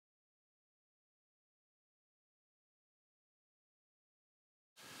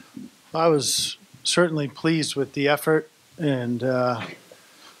I was certainly pleased with the effort and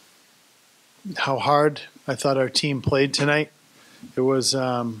how hard I thought our team played tonight. It was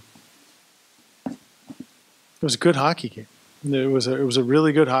a good hockey game. It was a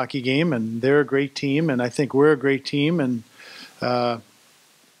really good hockey game, and they're a great team, and I think we're a great team, and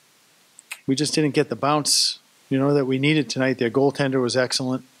we just didn't get the bounce, that we needed tonight. Their goaltender was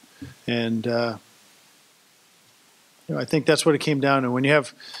excellent, and I think that's what it came down to. When you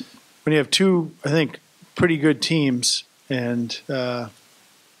have two, I think, pretty good teams, and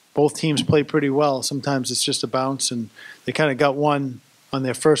both teams play pretty well, sometimes it's just a bounce, and they kind of got one on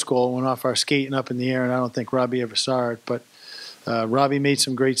their first goal, went off our skate and up in the air, and I don't think Robbie ever saw it. But Robbie made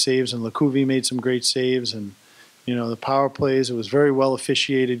some great saves, and Lacouvy made some great saves, and the power plays. It was a very well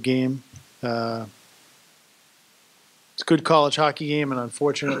officiated game. It's a good college hockey game, and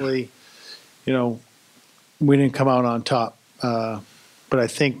unfortunately, we didn't come out on top. But I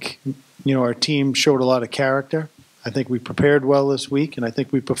think, our team showed a lot of character. I think we prepared well this week, and I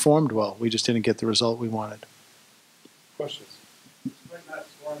think we performed well. We just didn't get the result we wanted. Questions? Despite not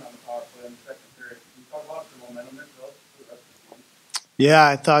scoring on the power play in the second period, can you talk about the momentum it built for the rest of the team? Yeah,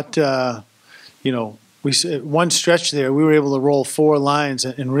 I thought, one stretch there, we were able to roll four lines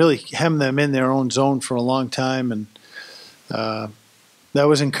and really hem them in their own zone for a long time, and that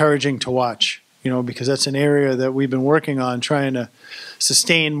was encouraging to watch, because that's an area that we've been working on, trying to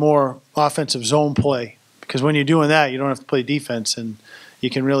sustain more offensive zone play. Because when you're doing that, you don't have to play defense, and you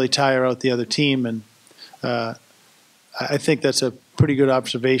can really tire out the other team. And I think that's a pretty good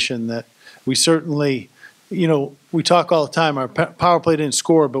observation that we certainly, we talk all the time, our power play didn't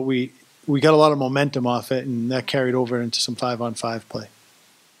score, but we got a lot of momentum off it, and that carried over into some 5-on-5 play.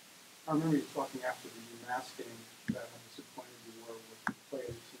 I remember you talking after the UMass game about how disappointed you were with the play of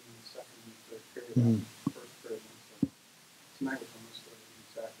the team in the second and third period, first period. So tonight was almost the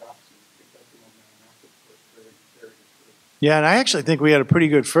exact opposite. You picked up the momentum after the first period and carried it through. Yeah, and I actually think we had a pretty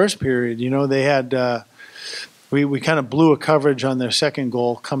good first period. They had we kind of blew a coverage on their second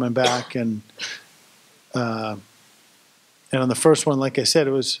goal coming back, and on the first one, like I said,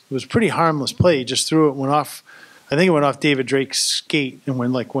 it was pretty harmless play. He just threw it, went off. I think it went off David Drake's skate and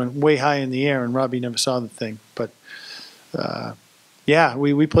went way high in the air, and Robbie never saw the thing. But yeah,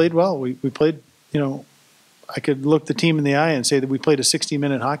 we played well. We played. I could look the team in the eye and say that we played a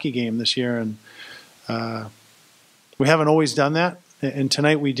 60-minute hockey game this year, and we haven't always done that. And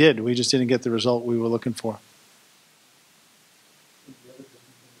tonight we did. We just didn't get the result we were looking for. The other difference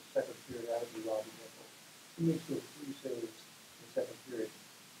in the second period out of the Robbie Nickel. He makes you say it was the second period.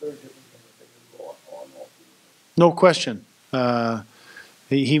 Very different than the thing that go on all through. No question.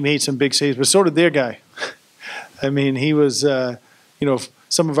 He made some big saves, but so did their guy. I mean, he was, if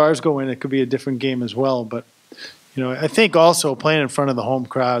some of ours go in, it could be a different game as well. But, I think also playing in front of the home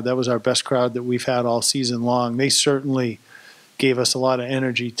crowd, that was our best crowd that we've had all season long. They certainly gave us a lot of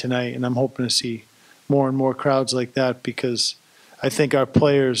energy tonight, and I'm hoping to see more and more crowds like that because I think our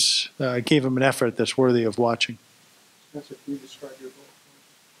players gave them an effort that's worthy of watching. Spencer, can you describe your goal?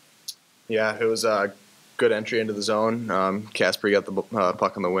 Yeah, it was a good entry into the zone. Casper got the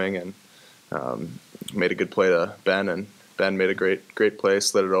puck on the wing and made a good play to Ben, and Ben made a great play,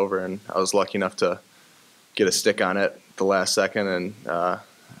 slid it over, and I was lucky enough to get a stick on it the last second, and I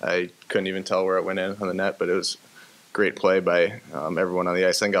couldn't even tell where it went in on the net, but it was great play by everyone on the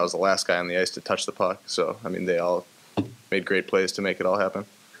ice. I think I was the last guy on the ice to touch the puck, so I mean they all made great plays to make it all happen.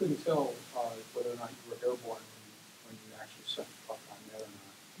 Couldn't tell whether or not you were airborne when you actually sent the puck on net or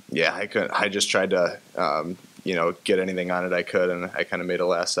not. Yeah, I couldn't. I just tried to get anything on it I could, and I kind of made a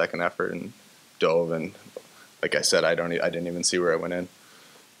last second effort and dove, and like I said, I didn't even see where it went in.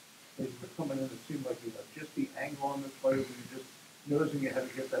 As you were coming in, it seemed like you had just the angle on the play. Were you just noticing you had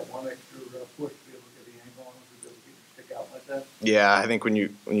to get that one extra push to be able to get the angle on it, to be able to get your stick out like that? Yeah, I think when you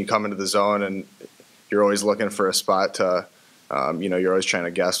come into the zone and you're always looking for a spot to, you're always trying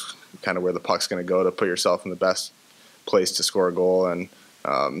to guess kind of where the puck's going to go to put yourself in the best place to score a goal. And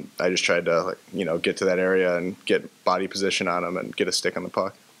I just tried to, get to that area and get body position on him and get a stick on the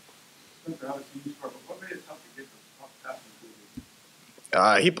puck. Spencer, obviously you scored, but what made it tough to get the puck past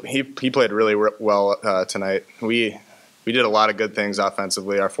He played really well tonight. We did a lot of good things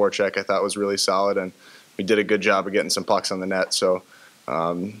offensively. Our forecheck I thought was really solid, and we did a good job of getting some pucks on the net. So,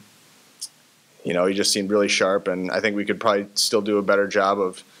 he just seemed really sharp, and I think we could probably still do a better job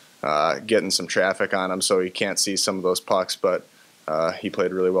of getting some traffic on him so he can't see some of those pucks. But he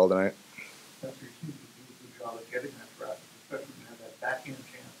played really well tonight. Spencer, you seem to do a good job of getting that traffic, especially when you have that backhand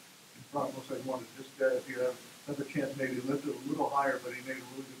chance. It's almost like you wanted just if you have another chance, maybe lift it a little higher, but he made a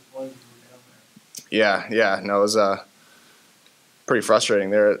really good play when you were down there. Yeah, no, it was pretty frustrating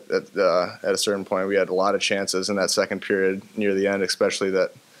there at a certain point. We had a lot of chances in that second period near the end, especially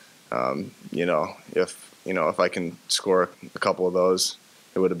that, if I can score a couple of those,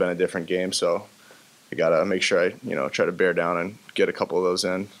 it would have been a different game. So I got to make sure I, try to bear down and get a couple of those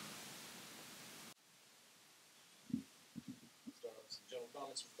in.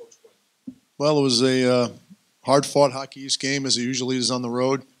 Well, it was a hard-fought Hockey East game, as it usually is on the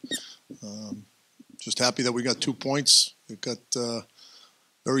road. Just happy that we got 2 points. It got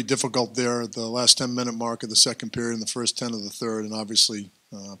very difficult there at the last 10-minute mark of the second period and the first 10 of the third, and obviously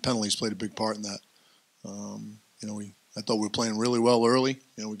penalties played a big part in that. I thought we were playing really well early.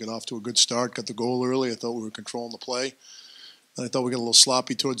 We got off to a good start, got the goal early. I thought we were controlling the play. And I thought we got a little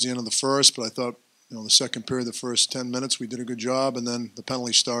sloppy towards the end of the first, but I thought, the second period, the first 10 minutes, we did a good job, and then the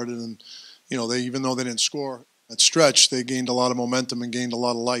penalty started, and they, even though they didn't score at stretch, they gained a lot of momentum and gained a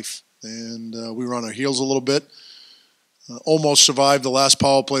lot of life. And we were on our heels a little bit. Almost survived the last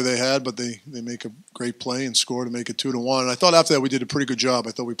power play they had, but they make a great play and score to make it 2-1. And I thought after that we did a pretty good job.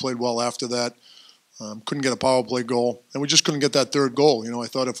 I thought we played well after that. Couldn't get a power play goal, and we just couldn't get that third goal. I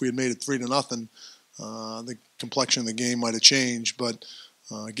thought if we had made it 3-0, the complexion of the game might have changed. But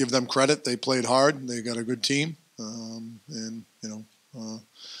give them credit; they played hard. They got a good team, kind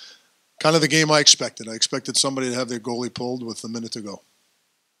of the game I expected. I expected somebody to have their goalie pulled with a minute to go.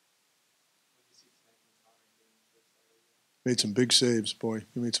 Made some big saves, boy.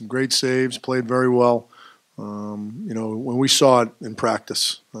 He made some great saves, played very well. When we saw it in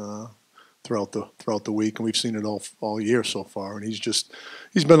practice throughout the week, and we've seen it all year so far, and he's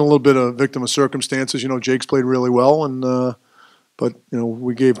been a little bit a victim of circumstances. Jake's played really well, and but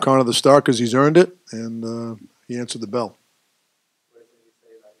we gave Connor the start because he's earned it, and he answered the bell.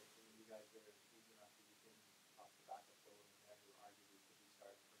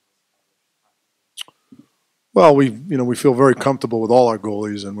 Well, we feel very comfortable with all our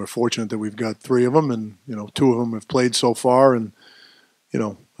goalies, and we're fortunate that we've got 3 of them, and 2 of them have played so far, and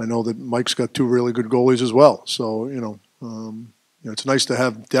I know that Mike's got 2 really good goalies as well. So it's nice to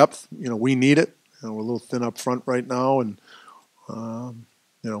have depth. We need it. We're a little thin up front right now, and our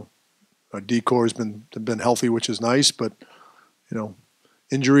D-corps has been healthy, which is nice, but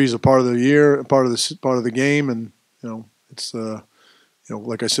injuries are part of the year, part of the game, and it's.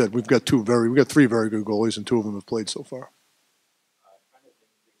 Like I said, we've got 3 very good goalies, and 2 of them have played so far.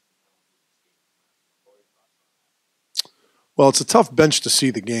 Well, it's a tough bench to see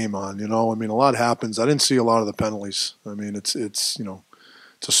the game on. A lot happens. I didn't see a lot of the penalties. It's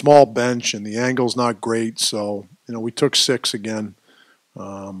a small bench, and the angle's not great. So we took 6 again.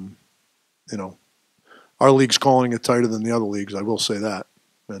 Our league's calling it tighter than the other leagues. I will say that.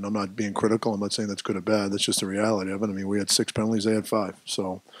 And I'm not being critical. I'm not saying that's good or bad. That's just the reality of it. We had 6 penalties. They had 5.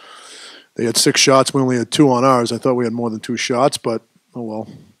 So they had 6 shots. We only had 2 on ours. I thought we had more than 2 shots, but, oh well,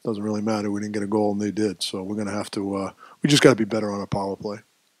 doesn't really matter. We didn't get a goal, and they did. So we're going to have to we just got to be better on our power play.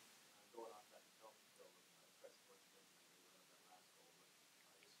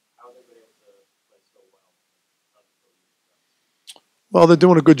 Well, they're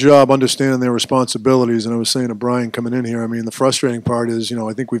doing a good job understanding their responsibilities, and I was saying to Brian coming in here, the frustrating part is,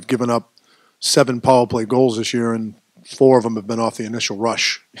 I think we've given up 7 power play goals this year, and 4 of them have been off the initial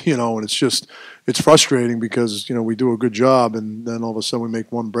rush, and it's frustrating because, we do a good job, and then all of a sudden we make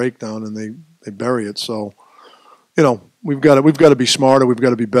one breakdown and they bury it. So, we've got to be smarter, we've got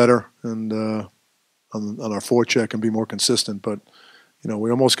to be better, and on our forecheck and be more consistent. But,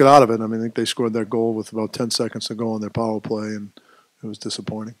 we almost got out of it. I think they scored that goal with about 10 seconds to go on their power play, and it was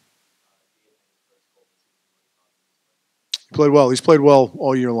disappointing. He played well. He's played well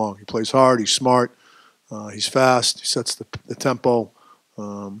all year long. He plays hard. He's smart. He's fast. He sets the tempo.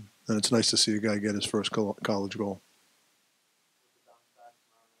 And it's nice to see a guy get his first college goal.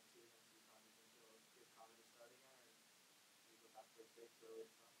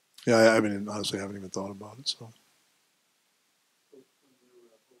 Yeah, I honestly haven't even thought about it. So.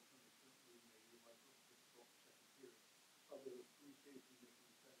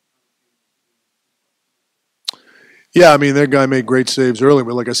 Yeah, that guy made great saves early,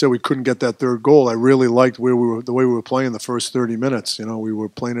 but like I said, we couldn't get that third goal. I really liked the way we were playing the first 30 minutes. We were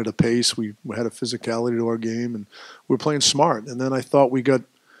playing at a pace. We had a physicality to our game, and we were playing smart. And then I thought we got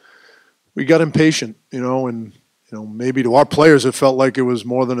impatient, and maybe to our players it felt like it was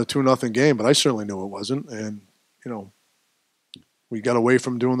more than a 2-0 game, but I certainly knew it wasn't. And we got away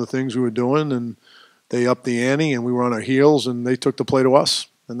from doing the things we were doing, and they upped the ante, and we were on our heels, and they took the play to us.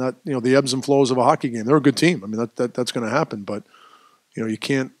 And that, the ebbs and flows of a hockey game. They're a good team. That's going to happen. But, you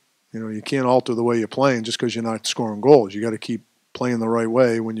can't alter the way you're playing just because you're not scoring goals. You got to keep playing the right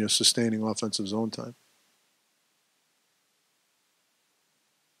way when you're sustaining offensive zone time.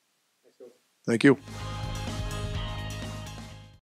 Thanks, Coach. Thank you.